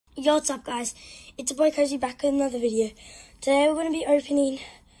Yo, what's up guys? It's your boy Cozy back with another video. Today we're going to be opening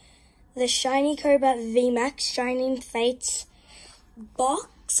the Shiny Crobat VMAX Shining Fates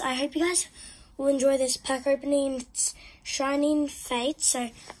box. I hope you guys will enjoy this pack opening. It's Shining Fates, so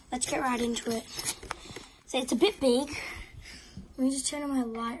let's get right into it. So it's a bit big. Let me just turn on my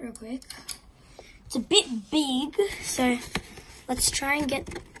light real quick. It's a bit big, so let's try and get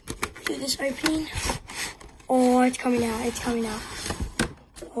through this opening. Oh, it's coming out, it's coming out.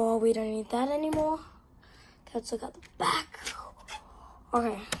 Oh, we don't need that anymore. Okay, let's look at the back.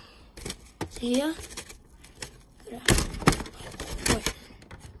 Okay. So here. Wait.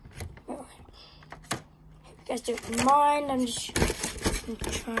 Hope you guys don't mind. I'm just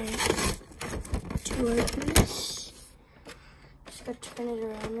trying to open this. Just gotta turn it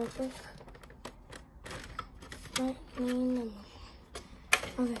around real quick. Okay.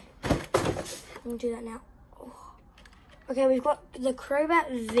 Let me do that now. Okay, we've got the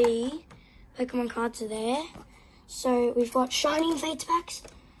Crobat V Pokemon cards are there. So we've got Shining Fates packs.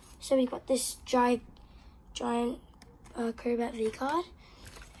 So we've got this giant Crobat V card.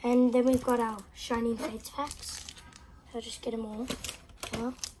 And then we've got our Shining Fates packs. So I'll just get them all.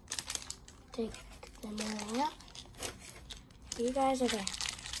 Well, take them all out. You guys, okay.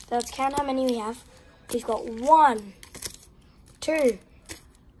 So let's count how many we have. We've got 1, 2,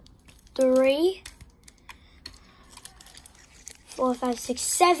 3, 4, 5, 6,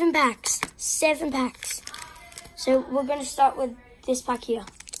 7 packs. 7 packs. So we're going to start with this pack here.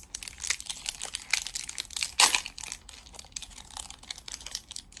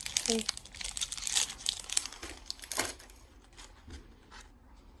 Okay.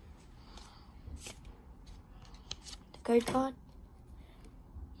 The code card.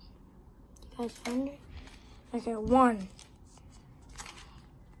 You guys find it? Okay, 1,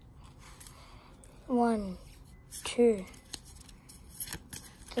 2,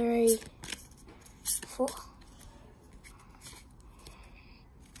 3, 4.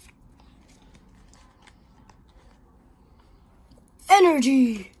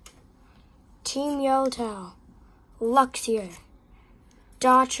 Energy. Team Yellowtail. Luxio.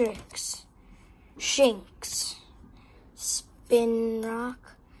 Dartrix. Shinx.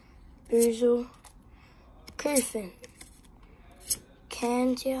 Spinrock. Boozle. Koofin.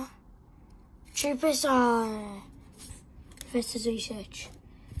 Cantia. Troopusar. Versus research.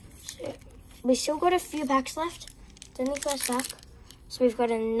 So we still got a few packs left. It's only the first pack. So we've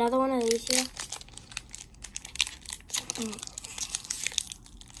got another one of these here.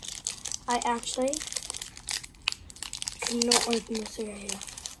 I actually cannot open this right here.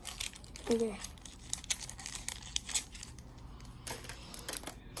 Okay.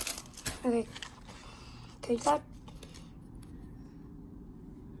 Okay. Code card.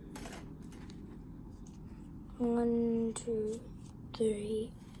 1, 2,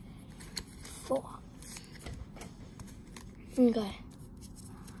 3, 4. Okay.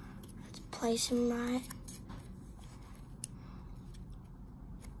 Let's place them right.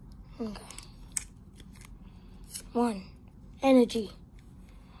 Okay. 1. Energy.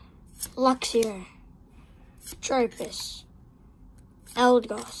 Luxio. Troopus.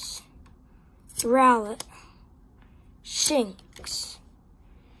 Eldegoss. Rowlet. Shinx.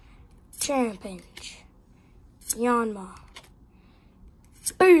 Trapinch. Yanma.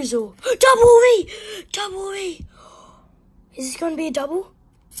 Boozle. Double V! Double V! Is this going to be a double?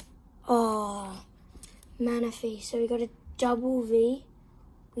 Oh. Manaphy. So we got a double V.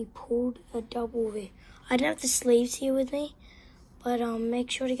 We pulled a double V. I don't have the sleeves here with me, but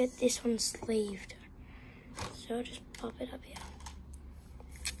make sure to get this one sleeved. So I'll just pop it up here.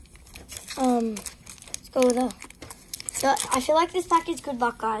 Let's go with her. So I feel like this pack is good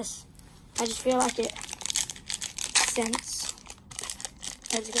luck, guys. I just feel like it makes sense.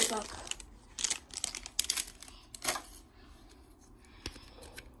 That's good luck.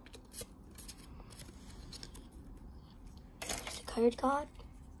 There's the code card.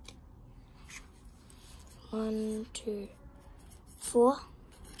 1, 2, 4.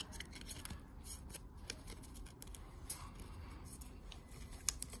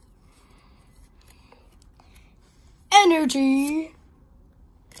 Energy.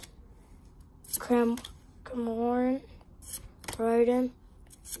 Camorn. Rodent.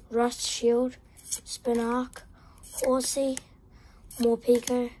 Rust Shield. Spinark. Horsey.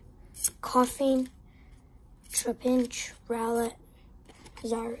 Morpeko. Coughing. Trapinch. Rowlet.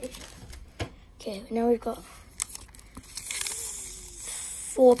 Zari. Okay, now we've got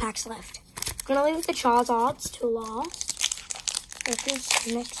 4 packs left. I'm gonna leave the Charizards to last. This is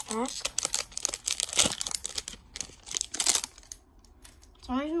next pack.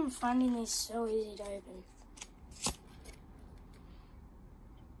 I'm not even finding these so easy to open.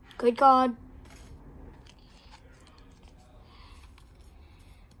 Good card.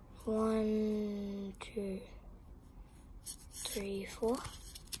 1, 2, 3, 4.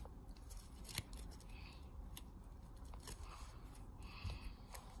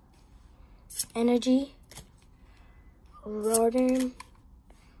 Energy. Rodin.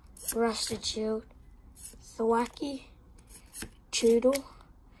 Rusted Shield. Thwacky. Choodle.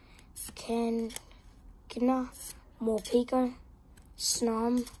 Kina. Morpeko.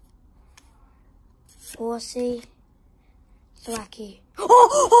 Snom. Horsey. Thwacky.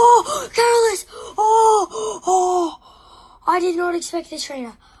 Oh, Careless! I did not expect this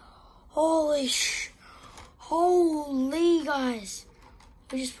trainer. Holy guys.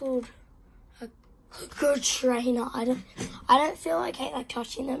 We just pulled a good trainer. I don't feel like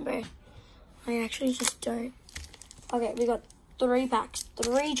touching them, bro. I actually just don't. Okay, we got 3 packs.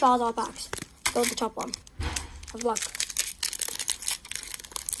 3 Charizard packs. Go with the top one. Have luck.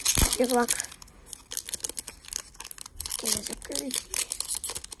 Give luck. Okay, there's a good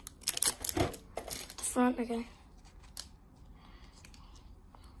front, okay.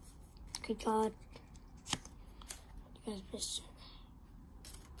 Good card. You guys missed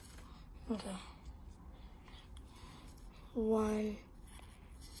it. Okay. 1,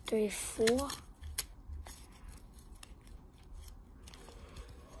 3, 4.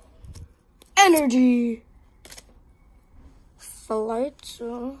 Energy. Floats.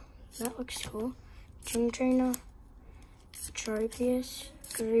 Oh, that looks cool. Gym Trainer. Tropius.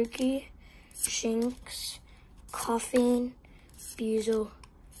 Grookey. Shinx. Coughing. Buzel.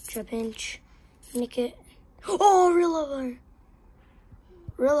 Trapinch. Nickit. Oh,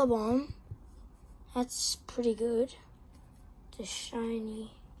 Rillabomb. That's pretty good. The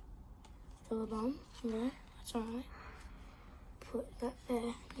shiny Rillabomb. No, that's alright. Put that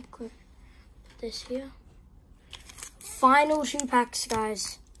there. Put this here. Final 2 packs,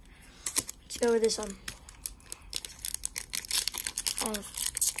 guys. Let's go with this one. Of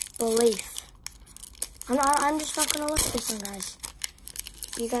belief. I'm just not gonna look at this one, guys.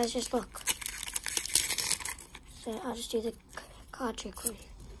 You guys just look. So I'll just do the card trick for you.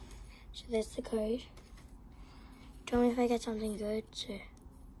 So there's the code. Tell me if I get something good. So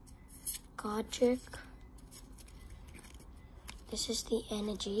card trick. This is the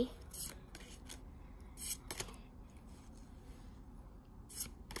energy.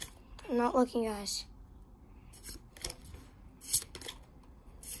 I'm not looking, guys.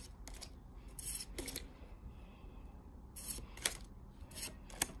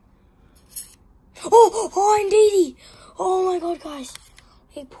 Oh, Indeedee! Oh my god, guys.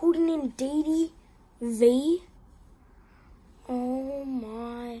 They pulled in Indeedee V. Oh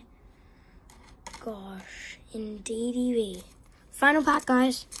my gosh. Indeedee V. Final pack,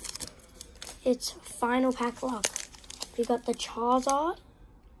 guys. It's final pack luck. We got the Charizard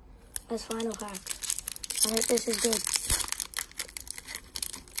as final pack. I hope this is good.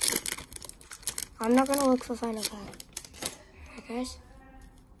 I'm not gonna look for final pack. Alright, guys.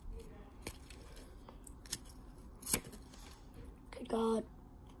 God.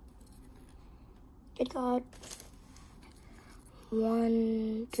 Good God.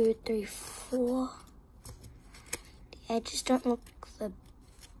 1, 2, 3, 4. The edges don't look the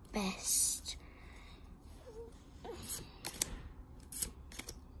best.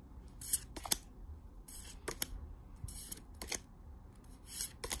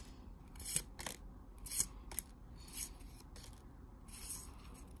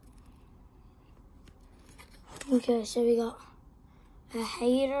 Okay, so we got a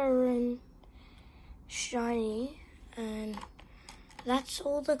hater and shiny, and that's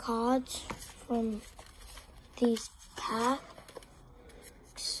all the cards from these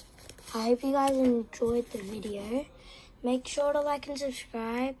packs. I hope you guys enjoyed the video. Make sure to like and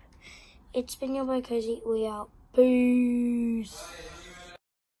subscribe. It's been your boy Cozy. We out. Peace.